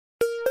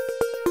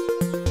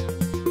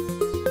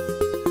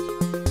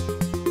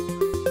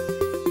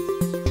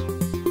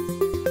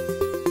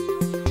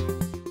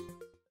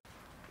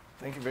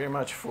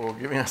much for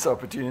giving us the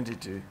opportunity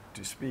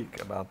to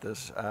speak about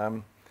this.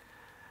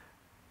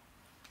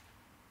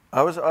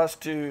 I was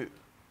asked to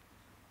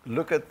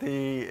look at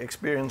the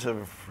experience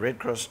of Red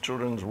Cross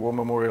Children's War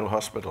Memorial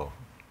Hospital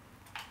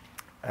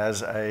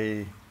as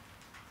a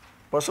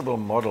possible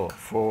model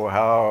for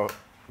how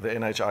the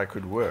NHI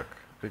could work,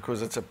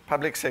 because it's a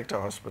public sector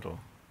hospital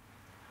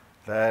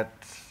that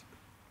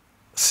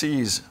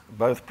sees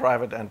both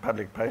private and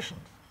public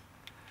patients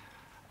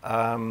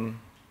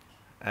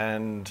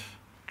and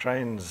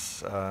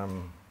trains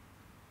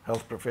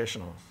health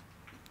professionals.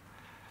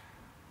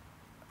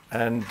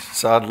 And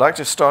so I'd like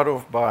to start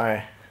off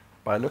by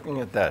looking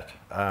at that.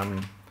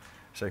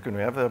 So can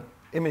we have the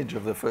image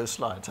of the first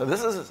slide? So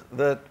this is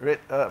the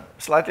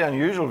slightly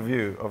unusual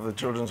view of the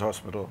Children's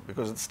Hospital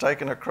because it's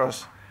taken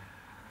across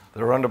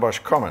the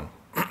Rondebosch Common.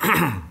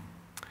 Can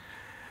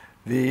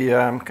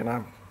I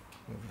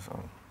move this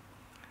on?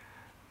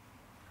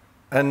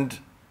 And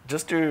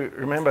just to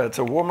remember, it's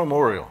a war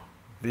memorial.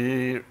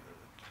 The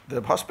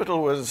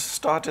hospital was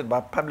started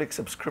by public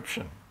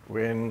subscription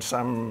when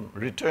some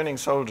returning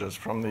soldiers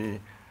from the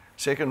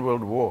Second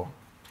World War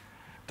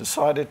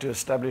decided to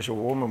establish a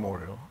war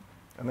memorial.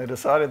 And they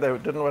decided they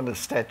didn't want a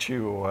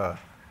statue or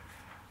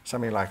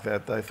something like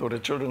that. They thought a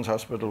children's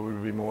hospital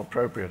would be more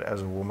appropriate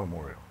as a war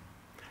memorial.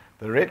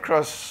 The Red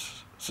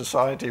Cross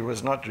Society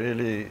was not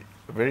really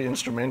very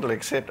instrumental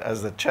except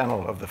as the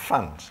channel of the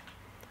funds.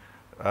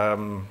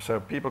 So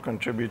people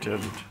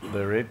contributed,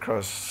 the Red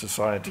Cross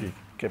Society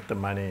kept the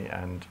money,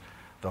 and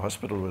the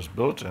hospital was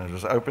built, and it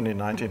was opened in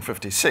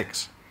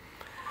 1956.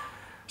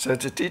 So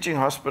it's a teaching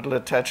hospital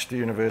attached to the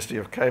University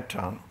of Cape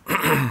Town,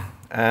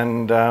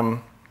 and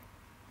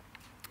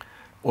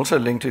also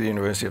linked to the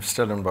University of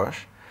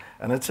Stellenbosch.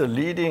 And it's a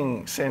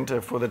leading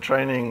center for the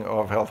training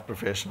of health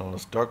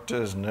professionals,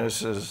 doctors,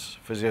 nurses,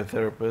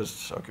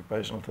 physiotherapists,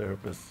 occupational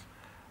therapists,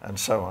 and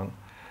so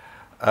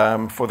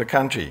on, for the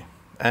country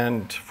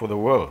and for the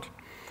world.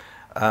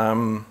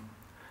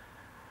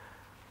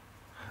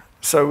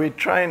 So we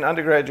train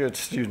undergraduate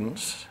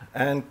students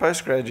and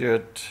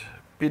postgraduate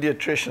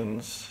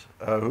pediatricians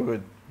who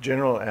are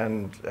general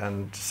and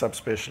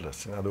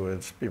subspecialists. In other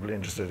words, people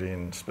interested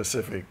in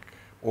specific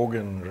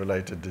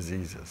organ-related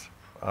diseases.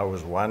 I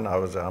was one.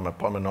 I'm a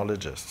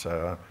pulmonologist,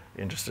 so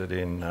I'm interested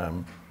in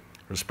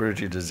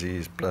respiratory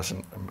disease plus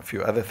a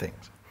few other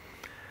things.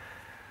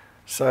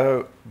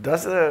 So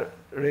does the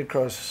Red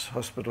Cross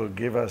Hospital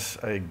give us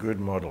a good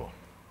model?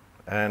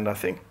 And I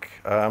think,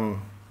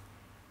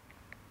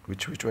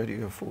 which way do you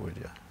go forward?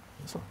 Yeah,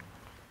 this one.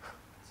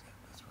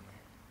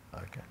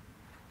 Okay.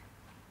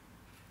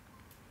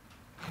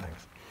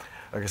 Thanks.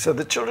 Okay, so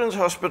the Children's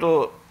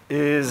Hospital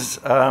is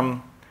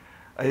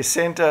a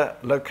center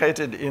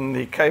located in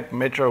the Cape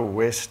Metro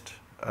West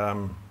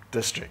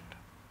district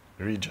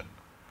region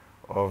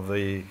of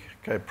the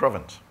Cape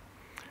Province.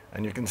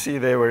 And you can see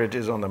there where it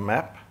is on the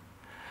map.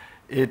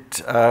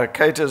 It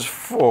caters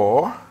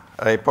for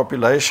a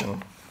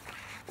population.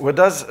 What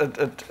does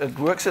it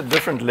works at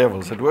different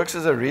levels. It works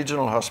as a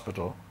regional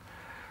hospital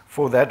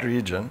for that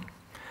region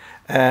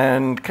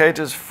and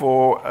caters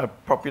for a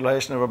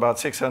population of about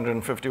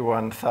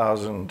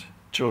 651,000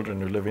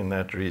 children who live in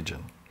that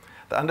region.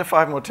 The under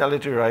 5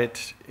 mortality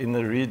rate in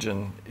the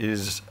region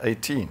is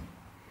 18.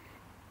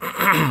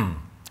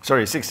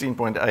 Sorry,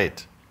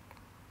 16.8.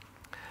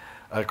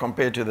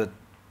 Compared to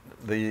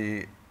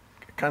the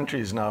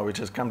countries now, which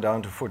has come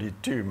down to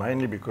 42,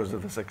 mainly because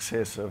of the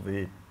success of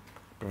the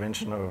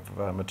prevention of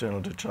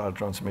maternal to child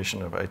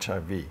transmission of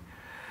HIV.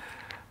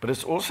 But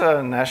it's also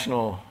a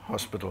national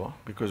hospital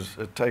because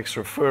it takes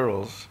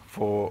referrals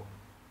for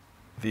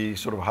the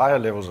sort of higher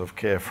levels of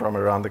care from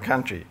around the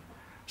country.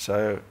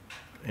 So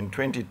in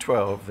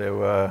 2012, there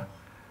were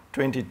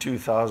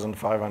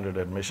 22,500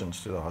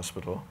 admissions to the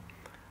hospital,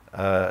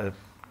 a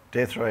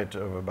death rate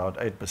of about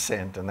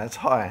 8%, and that's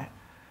high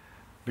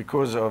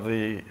because of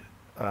the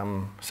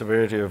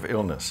severity of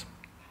illness.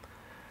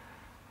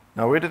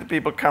 Now, where do the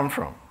people come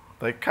from?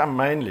 They come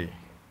mainly,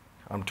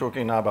 I'm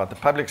talking now about the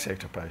public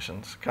sector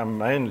patients, come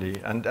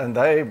mainly, and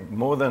they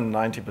more than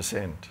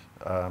 90%,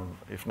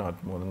 if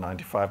not more than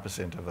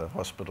 95% of the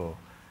hospital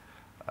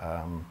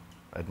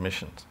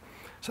admissions.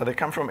 So they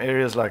come from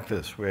areas like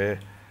this, where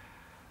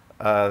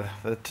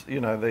the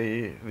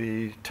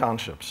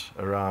townships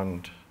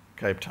around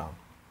Cape Town,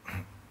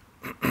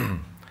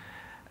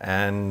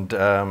 and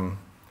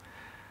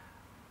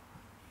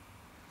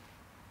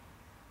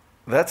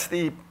that's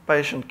the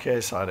patient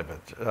care side of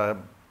it.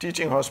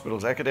 Teaching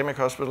hospitals, academic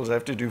hospitals,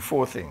 have to do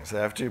 4 things. They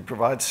have to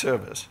provide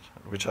service,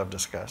 which I've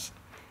discussed.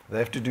 They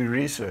have to do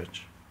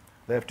research.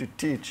 They have to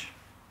teach.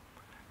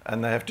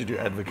 And they have to do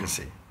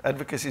advocacy.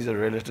 Advocacy is a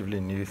relatively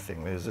new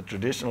thing. There's a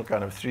traditional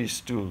kind of 3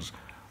 stools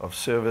of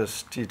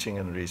service, teaching,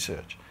 and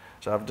research.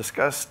 So I've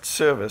discussed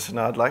service, and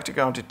I'd like to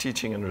go into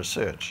teaching and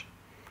research,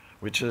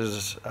 which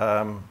is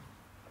a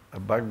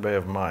bugbear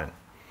of mine.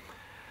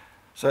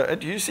 So at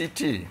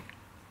UCT,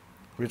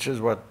 which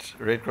is what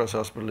Red Cross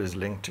Hospital is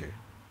linked to,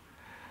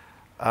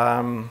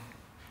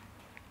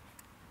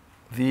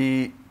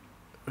 the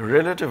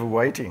relative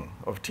weighting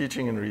of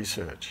teaching and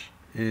research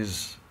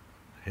is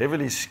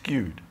heavily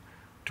skewed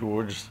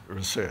towards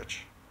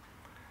research.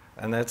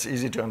 And that's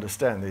easy to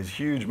understand. There's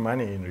huge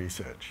money in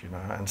research,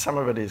 and some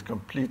of it is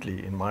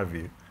completely, in my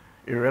view,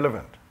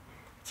 irrelevant.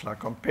 It's like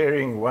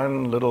comparing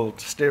one little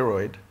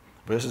steroid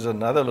versus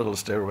another little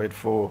steroid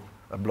for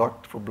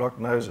blocked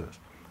noses.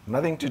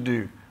 Nothing to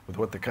do with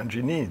what the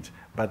country needs,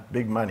 but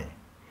big money.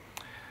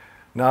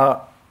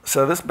 Now,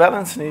 so this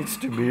balance needs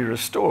to be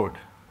restored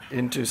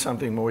into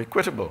something more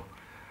equitable.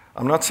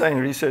 I'm not saying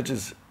research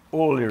is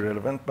all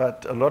irrelevant,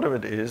 but a lot of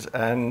it is,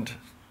 and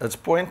it's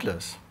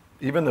pointless.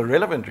 Even the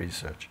relevant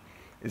research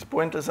is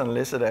pointless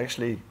unless it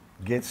actually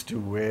gets to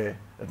where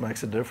it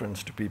makes a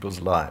difference to people's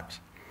lives.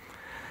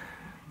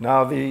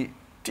 Now, the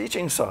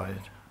teaching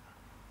side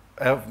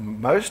of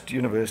most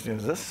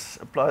universities, this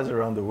applies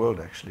around the world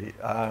actually,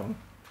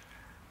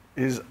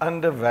 is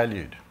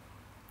undervalued.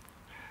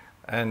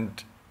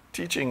 And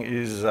teaching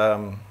is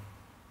kind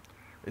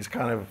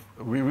of,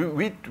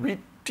 we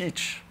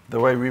teach the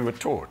way we were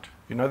taught.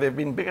 There have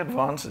been big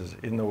advances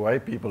in the way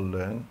people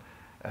learn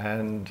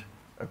and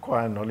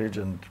acquire knowledge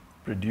and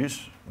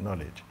produce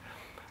knowledge,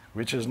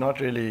 which is not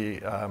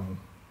really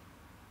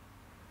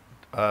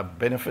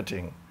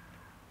benefiting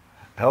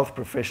health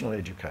professional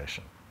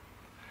education.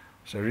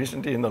 So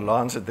recently in the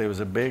Lancet, there was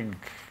a big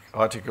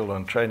article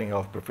on training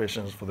health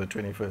professionals for the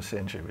 21st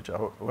century, which I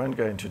won't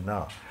go into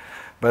now.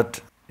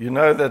 But you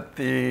know that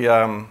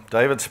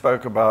David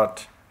spoke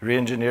about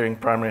re-engineering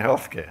primary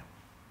healthcare.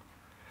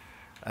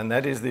 And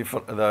that is the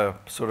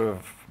sort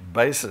of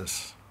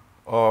basis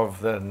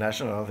of the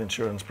National Health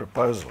Insurance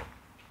proposal.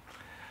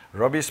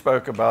 Robbie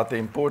spoke about the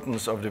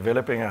importance of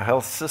developing a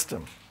health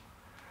system,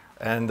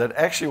 and that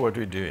actually what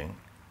we're doing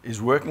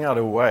is working out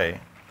a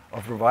way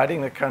of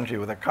providing the country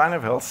with a kind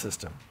of health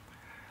system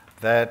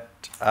that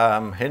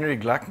Henry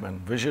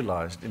Gluckman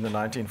visualized in the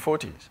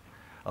 1940s.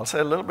 I'll say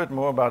a little bit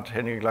more about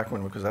Henry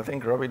Gluckman because I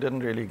think Robbie didn't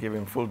really give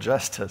him full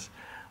justice.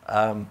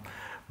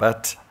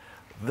 But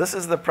this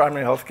is the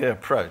primary healthcare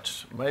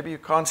approach. Maybe you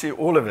can't see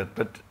all of it,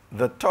 but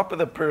the top of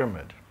the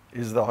pyramid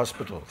is the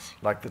hospitals,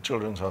 like the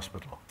Children's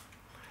Hospital.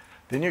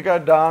 Then you go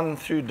down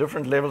through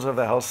different levels of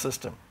the health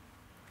system.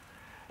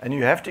 And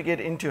you have to get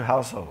into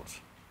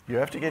households. You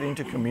have to get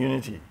into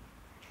community.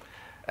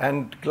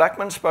 And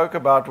Gluckman spoke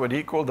about what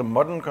he called the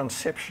modern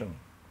conception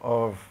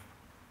of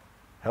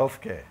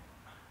healthcare.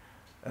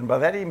 And by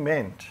that he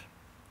meant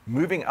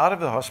moving out of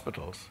the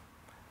hospitals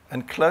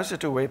and closer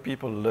to where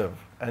people live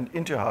and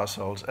into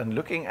households and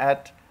looking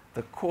at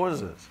the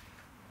causes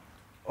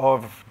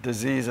of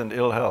disease and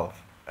ill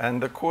health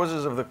and the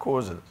causes of the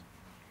causes,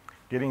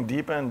 getting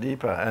deeper and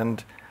deeper.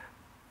 And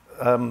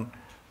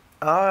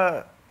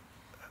our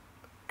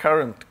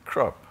current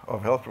crop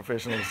of health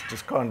professionals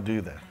just can't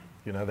do that.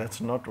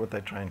 That's not what they're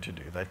trained to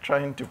do. They're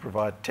trained to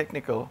provide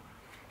technical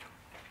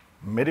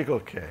medical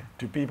care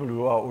to people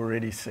who are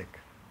already sick.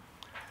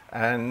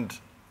 And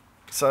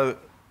so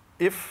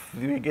if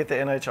we get the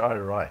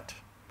NHI right,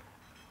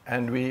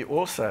 and we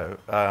also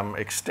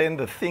extend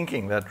the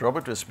thinking that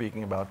Robert was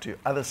speaking about to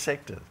other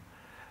sectors,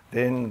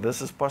 then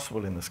this is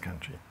possible in this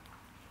country.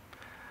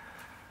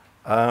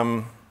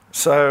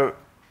 So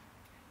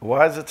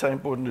why is it so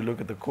important to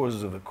look at the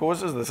causes of the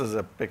causes? This is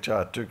a picture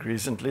I took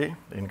recently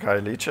in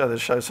Khayelitsha that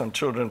shows some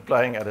children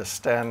playing at a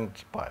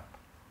standpipe.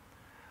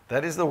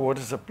 That is the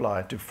water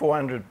supply to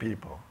 400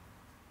 people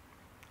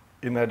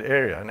in that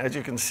area. And as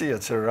you can see,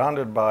 it's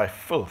surrounded by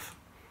filth.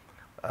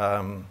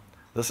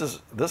 This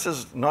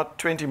is not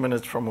 20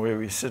 minutes from where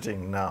we're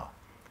sitting now,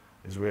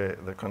 is where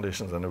the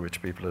conditions under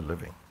which people are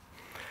living.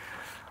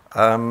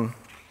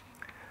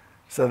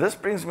 So this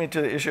brings me to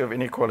the issue of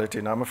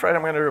inequality. Now, I'm afraid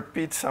I'm going to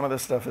repeat some of the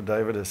stuff that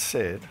David has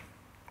said.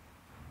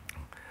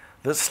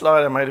 This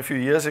slide I made a few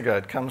years ago,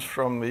 it comes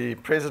from the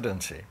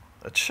presidency.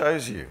 It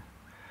shows you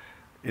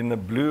in the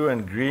blue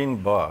and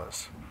green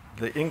bars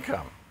the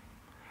income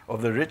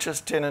of the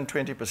richest 10 and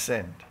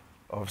 20%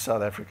 of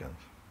South Africans.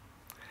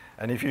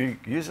 And if you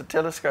use a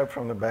telescope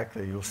from the back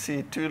there, you'll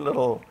see two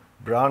little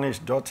brownish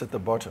dots at the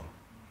bottom.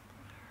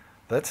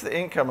 That's the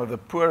income of the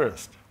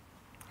poorest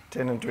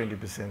 10 and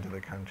 20% of the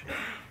country.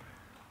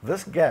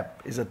 This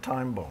gap is a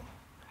time bomb.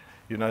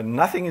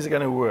 Nothing is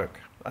going to work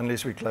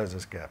unless we close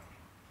this gap.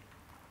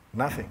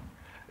 Nothing.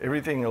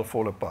 Everything will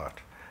fall apart.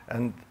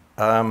 And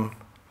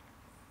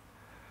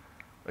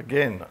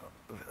again,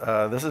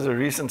 this is a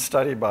recent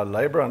study by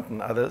Leibrandt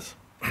and others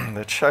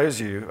that shows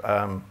you,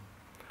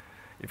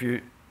 if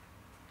you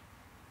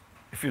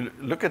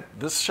look at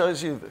this,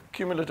 shows you the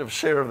cumulative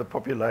share of the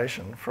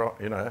population,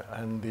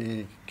 and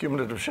the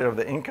cumulative share of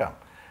the income.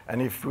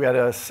 And if we had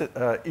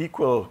an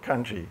equal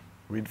country,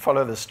 we'd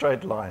follow the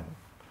straight line,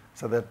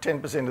 so that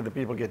 10% of the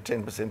people get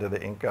 10% of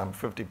the income,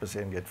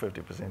 50% get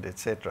 50%,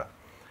 etc.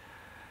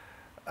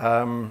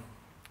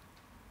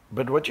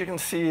 But what you can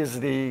see is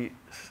the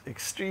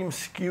extreme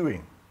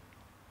skewing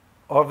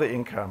of the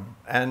income,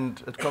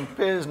 and it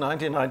compares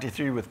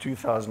 1993 with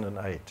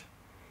 2008.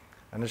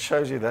 And it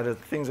shows you that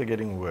things are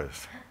getting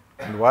worse.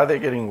 And why they're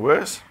getting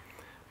worse?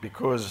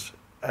 Because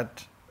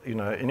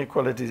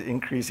inequality is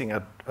increasing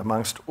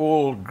amongst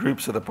all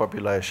groups of the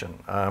population.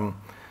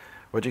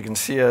 what you can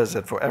see is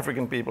that for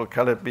African people,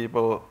 colored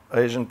people,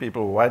 Asian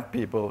people, white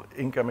people,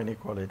 income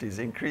inequality is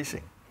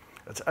increasing.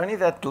 It's only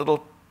that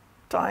little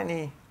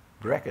tiny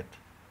bracket,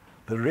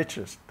 the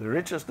richest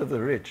of the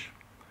rich,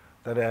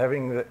 that are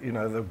having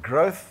the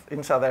growth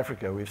in South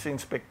Africa. We've seen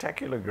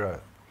spectacular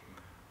growth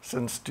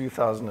since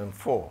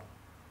 2004.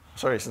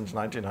 Sorry, since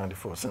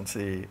 1994, since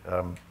the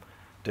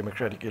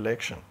democratic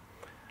election.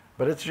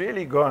 But it's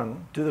really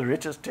gone to the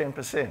richest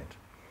 10%.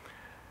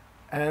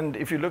 And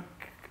if you look,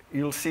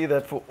 you'll see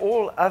that for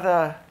all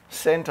other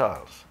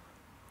centiles,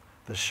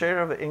 the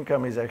share of the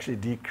income is actually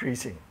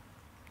decreasing.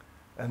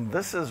 And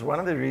this is one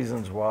of the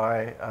reasons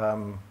why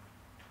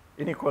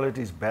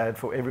inequality is bad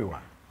for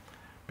everyone,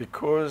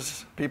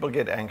 because people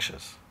get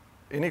anxious.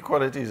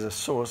 Inequality is a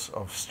source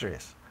of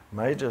stress,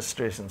 major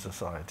stress in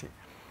society.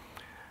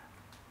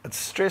 It's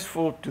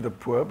stressful to the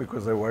poor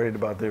because they're worried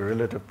about their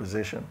relative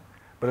position,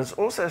 but it's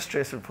also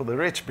stressful for the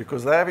rich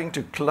because they're having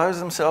to close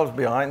themselves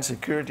behind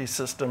security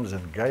systems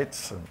and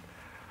gates and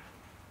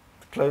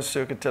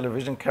closed-circuit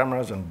television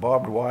cameras and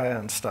barbed wire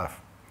and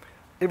stuff.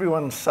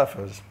 Everyone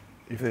suffers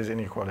if there's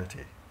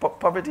inequality.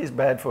 Poverty is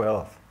bad for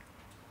health.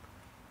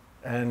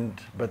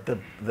 But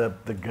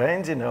the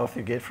gains in health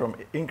you get from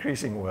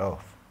increasing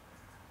wealth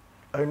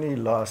only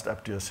last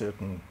up to a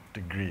certain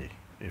degree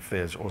if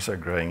there's also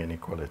growing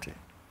inequality.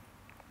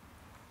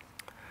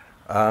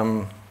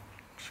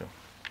 Sure.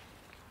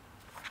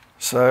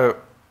 So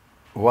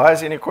why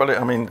is inequality?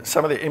 I mean,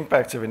 some of the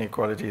impacts of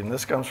inequality, and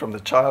this comes from the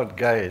child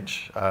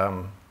gauge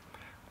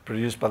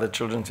produced by the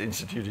Children's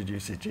Institute at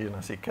UCT, and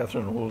I see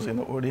Catherine Hall's in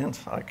the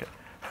audience,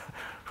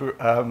 who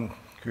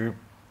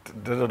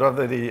did a lot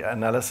of the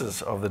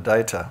analysis of the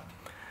data.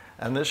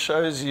 And this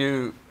shows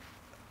you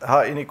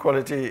how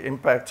inequality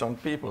impacts on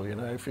people. You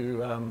know, if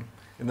you,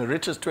 in the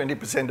richest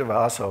 20% of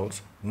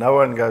households, no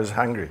one goes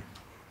hungry.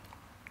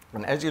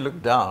 And as you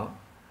look down,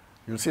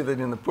 you'll see that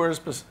in the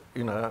poorest,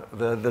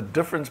 the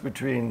difference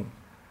between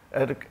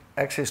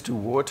access to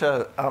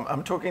water,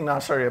 I'm talking now,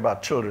 sorry,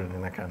 about children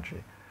in the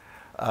country,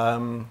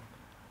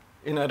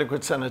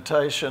 inadequate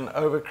sanitation,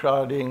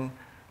 overcrowding,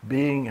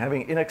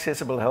 having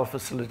inaccessible health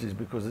facilities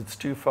because it's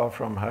too far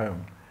from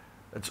home.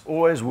 It's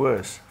always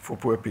worse for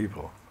poor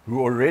people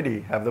who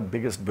already have the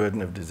biggest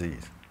burden of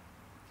disease.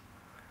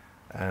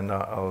 And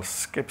I'll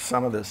skip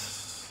some of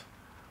this.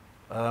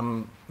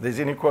 There's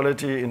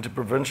inequality,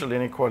 interprovincial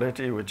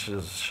inequality, which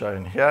is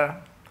shown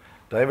here.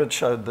 David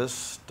showed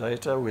this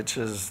data, which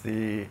is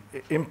the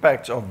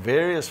impact of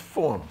various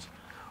forms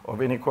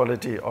of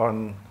inequality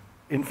on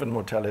infant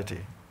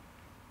mortality.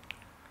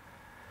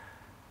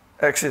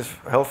 Access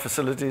health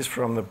facilities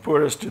from the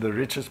poorest to the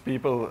richest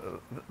people.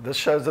 This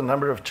shows the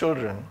number of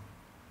children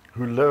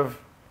who live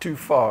too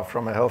far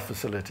from a health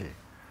facility.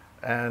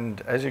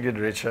 And as you get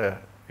richer,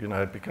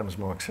 it becomes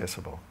more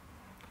accessible.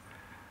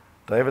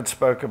 David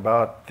spoke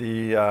about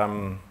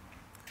the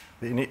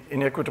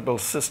inequitable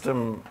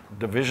system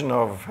division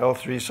of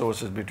health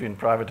resources between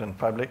private and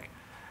public.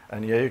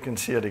 And here you can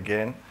see it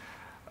again.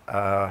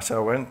 So I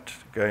won't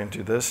go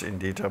into this in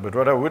detail. But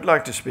what I would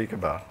like to speak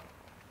about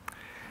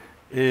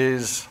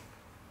is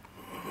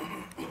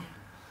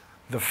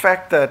the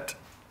fact that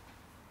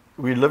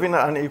we live in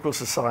an unequal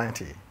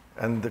society.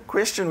 And the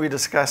question we're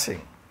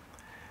discussing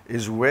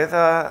is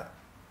whether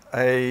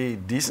a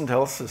decent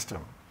health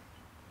system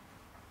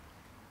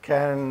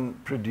can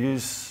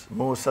produce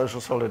more social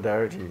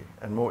solidarity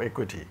and more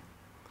equity.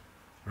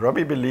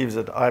 Robbie believes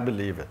it, I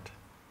believe it.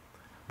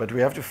 But we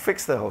have to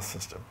fix the health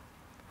system.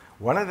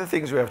 One of the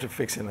things we have to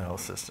fix in the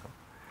health system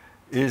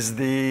is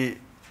the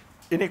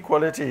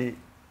inequality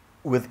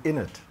within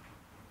it.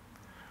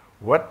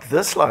 What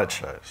this slide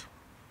shows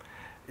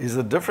is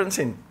the difference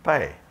in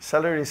pay,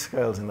 salary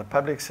scales in the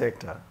public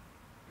sector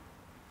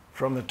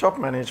from the top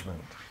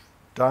management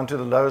down to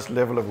the lowest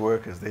level of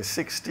workers. There's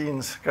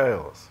 16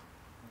 scales.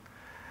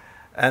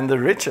 And the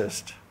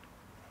richest,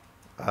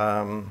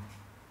 the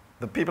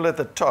people at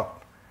the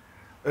top,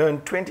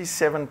 earn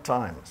 27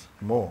 times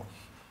more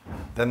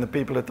than the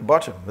people at the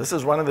bottom. This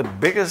is one of the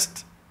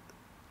biggest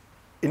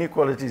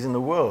inequalities in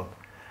the world.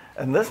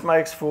 And this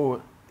makes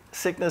for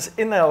sickness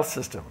in the health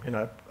system.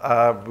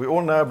 We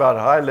all know about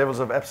high levels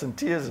of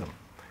absenteeism,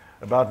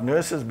 about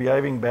nurses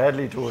behaving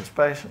badly towards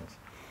patients.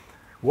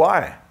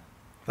 Why?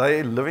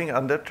 They're living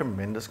under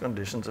tremendous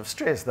conditions of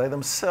stress. They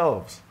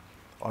themselves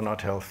are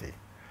not healthy.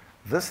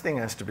 This thing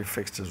has to be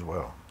fixed as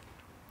well.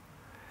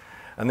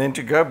 And then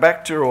to go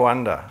back to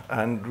Rwanda,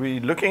 and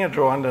we're looking at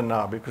Rwanda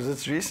now because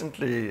it's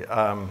recently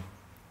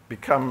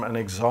become an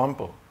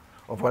example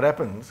of what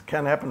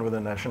can happen with a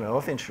national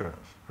health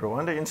insurance.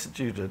 Rwanda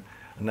instituted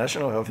a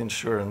national health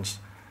insurance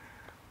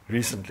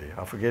recently.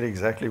 I forget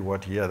exactly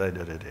what year they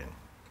did it in.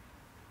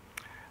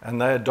 And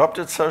they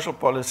adopted social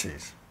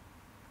policies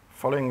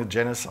following the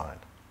genocide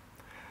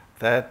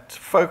that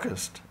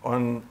focused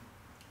on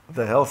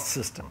the health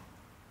system.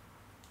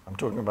 I'm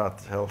talking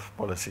about health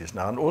policies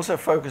now, and also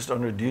focused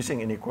on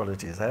reducing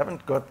inequalities. They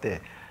haven't got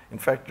there. In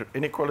fact,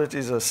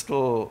 inequalities are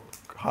still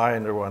high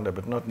in Rwanda,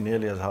 but not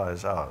nearly as high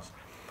as ours.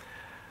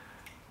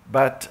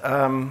 But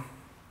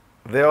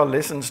there are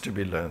lessons to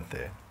be learned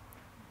there.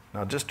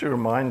 Now, just to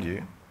remind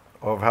you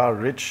of how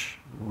rich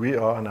we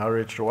are and how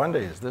rich Rwanda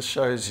is, this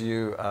shows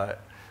you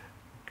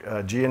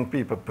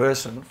GNP per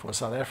person for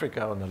South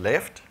Africa on the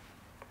left.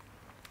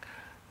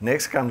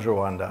 Next comes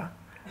Rwanda.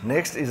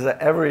 Next is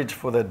the average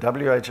for the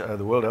WHO,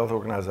 the World Health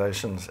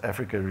Organization's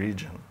Africa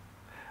region.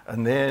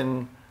 And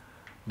then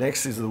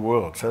next is the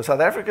world. So South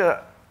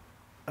Africa,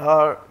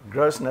 our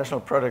gross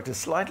national product is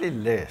slightly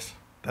less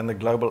than the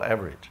global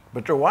average.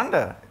 But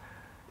Rwanda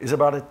is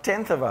about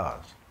 1/10 of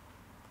ours.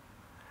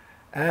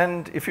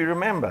 And if you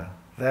remember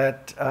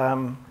that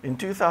in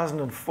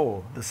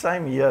 2004, the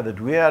same year that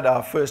we had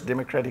our first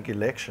democratic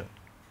election,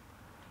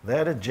 they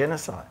had a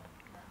genocide.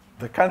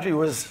 The country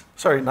was,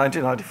 sorry,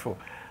 1994.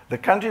 The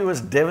country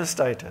was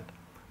devastated.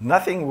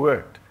 Nothing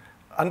worked.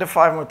 Under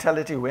 5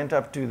 mortality went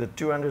up to the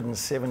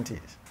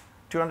 270s.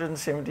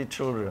 270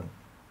 children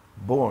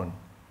born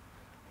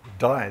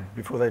died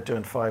before they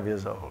turned 5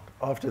 years old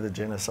after the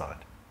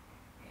genocide.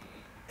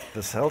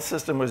 This health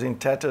system was in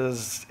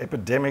tatters.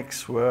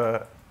 Epidemics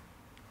were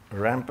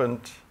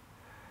rampant.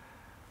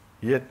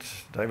 Yet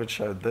David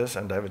showed this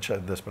and David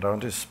showed this, but I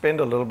want to spend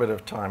a little bit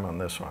of time on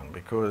this one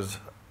because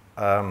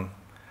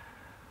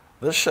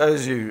this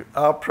shows you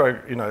our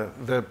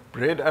the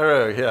red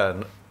arrow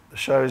here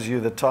shows you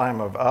the time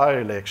of our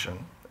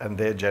election and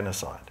their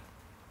genocide.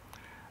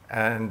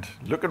 And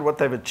look at what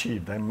they've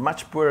achieved. They're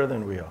much poorer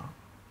than we are.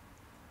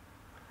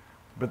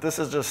 But this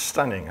is just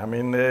stunning. I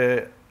mean,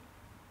 the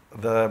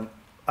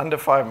under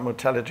 5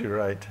 mortality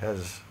rate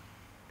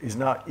is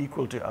now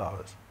equal to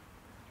ours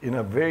in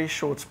a very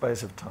short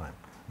space of time.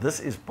 This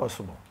is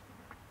possible.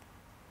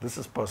 This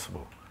is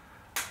possible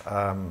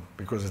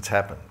because it's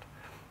happened.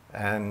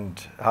 And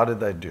how did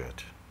they do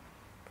it?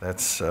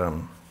 That's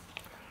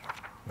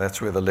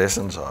where the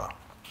lessons are.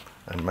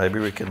 And maybe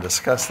we can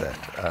discuss that.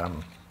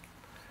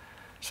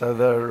 So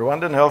the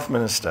Rwandan health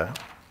minister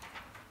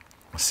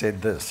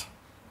said this.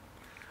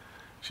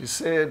 She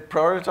said,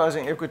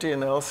 prioritizing equity in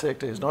the health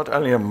sector is not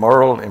only a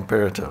moral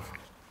imperative,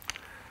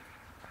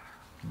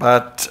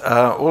 but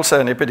also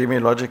an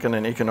epidemiological and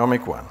an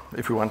economic one,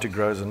 if we want to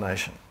grow as a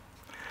nation.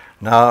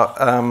 Now,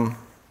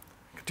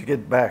 to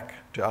get back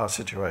to our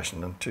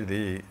situation and to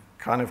the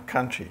kind of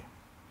country,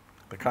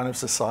 the kind of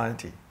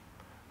society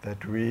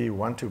that we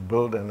want to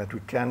build and that we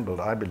can build,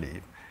 I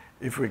believe,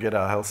 if we get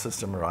our health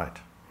system right.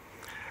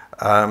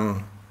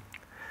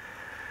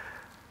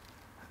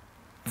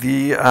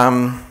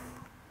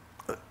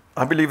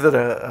 I believe that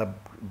a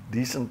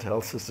decent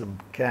health system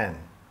can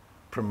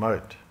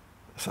promote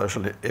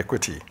social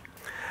equity.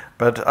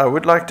 But I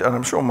would like to, and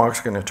I'm sure Mark's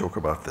going to talk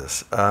about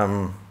this,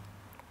 the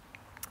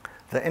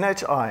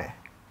NHI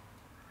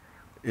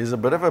is a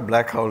bit of a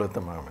black hole at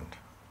the moment.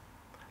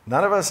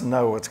 None of us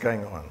know what's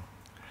going on.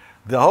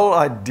 The whole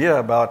idea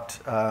about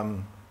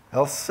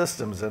health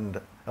systems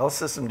and health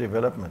system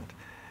development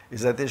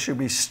is that there should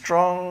be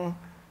strong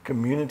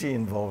community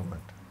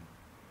involvement.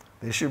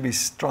 There should be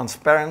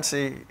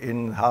transparency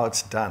in how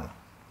it's done.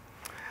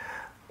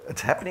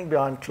 It's happening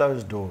behind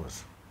closed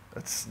doors.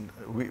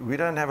 We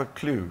don't have a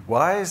clue.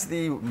 Why is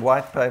the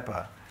white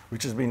paper,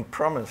 which has been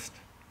promised,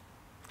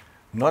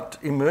 not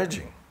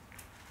emerging?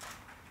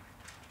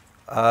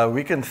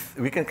 We can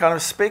kind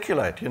of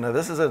speculate. You know,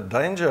 this is a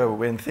danger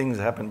when things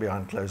happen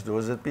behind closed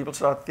doors, that people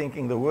start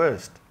thinking the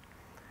worst.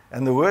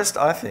 And the worst,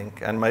 I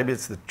think, and maybe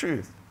it's the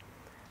truth,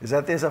 is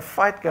that there's a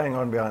fight going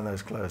on behind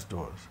those closed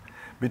doors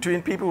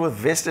between people with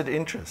vested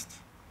interests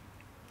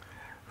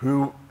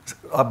who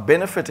are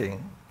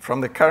benefiting from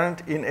the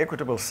current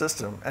inequitable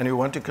system and who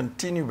want to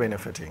continue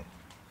benefiting.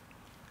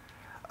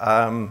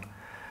 And,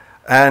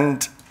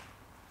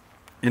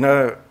 you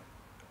know,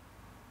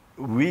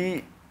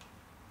 we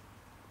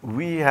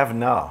have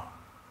now,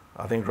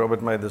 I think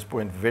Robert made this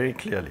point very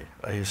clearly,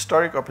 a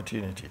historic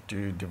opportunity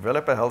to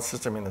develop a health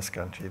system in this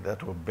country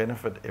that will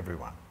benefit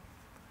everyone.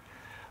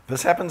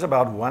 This happens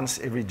about once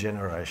every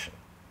generation.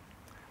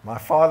 My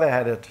father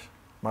had it.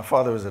 My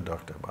father was a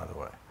doctor, by the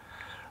way.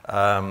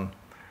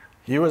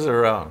 He was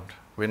around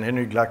when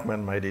Henry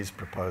Gluckman made his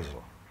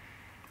proposal.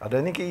 I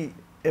don't think he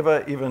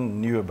ever even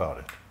knew about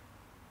it.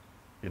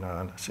 You know,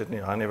 and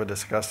certainly I never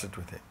discussed it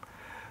with him.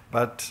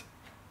 But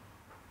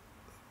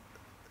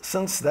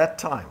since that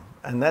time,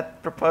 and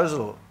that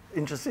proposal,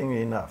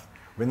 interestingly enough,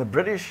 when the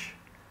British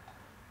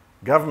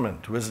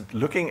government was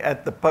looking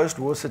at the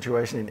post-war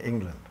situation in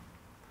England,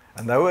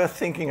 and they were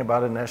thinking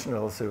about a national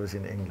health service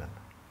in England,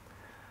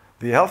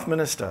 the health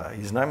minister,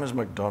 his name is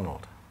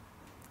MacDonald,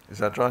 is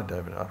that right,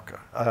 David?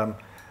 Okay.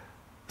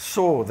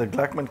 Saw the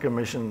Gluckman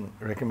Commission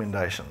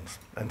recommendations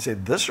and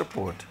said, this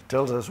report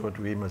tells us what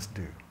we must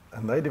do.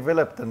 And they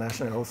developed the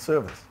National Health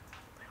Service.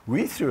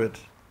 We threw it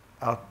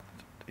out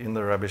in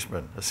the rubbish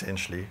bin,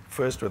 essentially,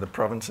 first with the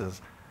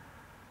provinces,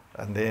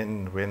 and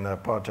then when the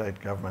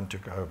apartheid government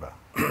took over.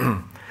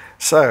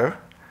 So,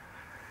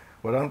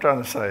 what I'm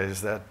trying to say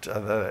is that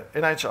the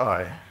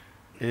NHI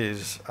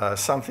is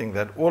something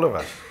that all of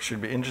us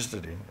should be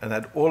interested in, and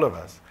that all of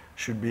us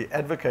should be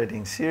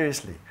advocating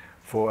seriously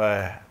for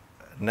a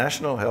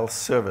national health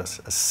service,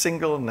 a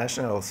single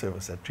national health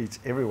service that treats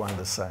everyone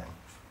the same.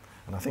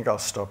 And I think I'll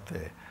stop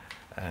there.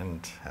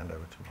 and hand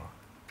over to Mark.